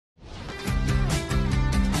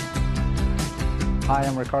Hi,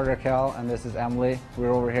 I'm Rickard Rakell, and this is Emmeli.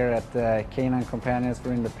 We're over here at the Canine Companions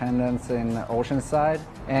for Independence in Oceanside,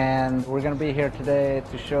 and we're going to be here today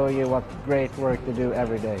to show you what great work they do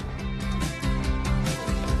every day.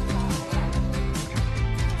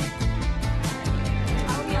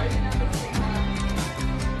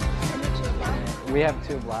 We have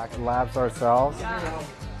two black labs ourselves,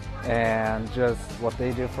 and just what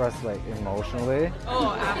they do for us, like emotionally.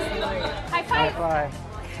 Oh, absolutely. High five! High five.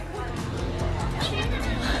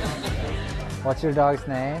 What's your dog's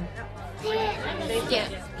name? Skip.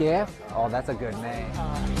 Skip? Oh, that's a good name.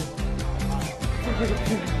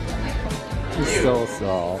 He's so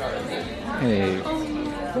soft. Hey.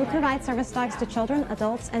 We provide service dogs to children,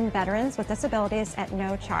 adults, and veterans with disabilities at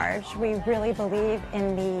no charge. We really believe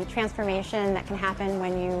in the transformation that can happen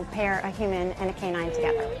when you pair a human and a canine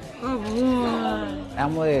together.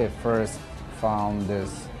 Emmeli first found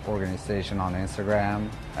this organization on Instagram,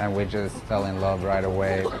 and we just fell in love right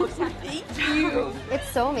away. It's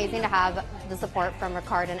so amazing to have the support from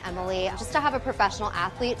Rickard and Emmeli. Just to have a professional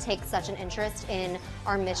athlete take such an interest in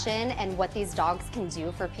our mission and what these dogs can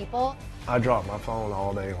do for people. I drop my phone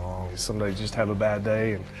all day long. Some days just have a bad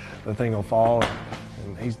day and the thing will fall,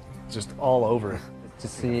 and he's just all over it. To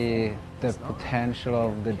see the potential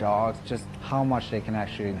of the dogs, just how much they can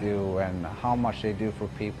actually do and how much they do for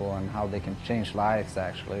people and how they can change lives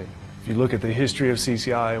actually. If you look at the history of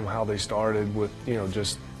CCI and how they started with,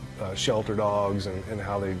 just shelter dogs and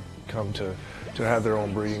how they come to have their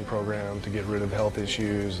own breeding program to get rid of health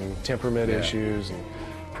issues and temperament issues and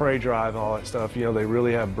prey drive, all that stuff, they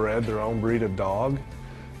really have bred their own breed of dog.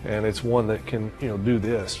 And it's one that can, do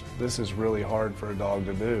this. This is really hard for a dog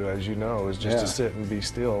to do, as you know, is just to sit and be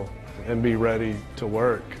still and be ready to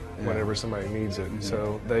work whenever somebody needs it.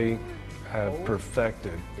 So they have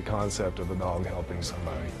perfected the concept of a dog helping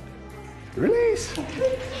somebody. Release!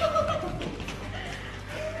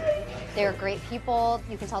 They're great people.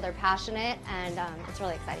 You can tell they're passionate, and it's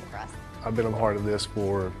really exciting for us. I've been a part of this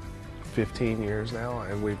for 15 years now,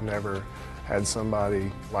 and we've never had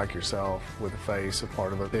somebody like yourself with a face, a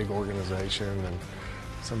part of a big organization, and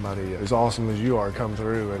somebody as awesome as you are come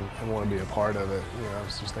through and want to be a part of it. I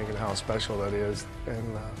was just thinking how special that is,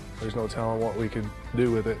 and there's no telling what we could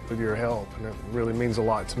do with it with your help, and it really means a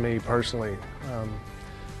lot to me personally,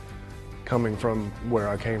 coming from where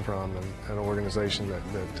I came from and an organization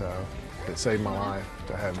that saved my life.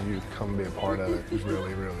 To have you come be a part of it is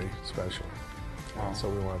really, really special. So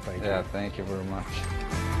we want to thank you. Yeah, thank you very much.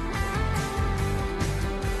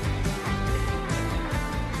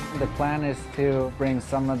 The plan is to bring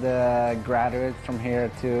some of the graduates from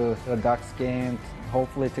here to the Ducks game,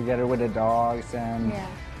 hopefully together with the dogs, and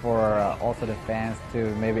for also the fans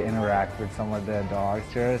to maybe interact with some of the dogs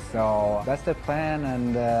here. So that's the plan,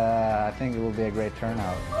 and I think it will be a great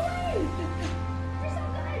turnout.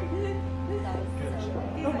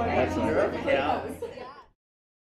 You're so good. That's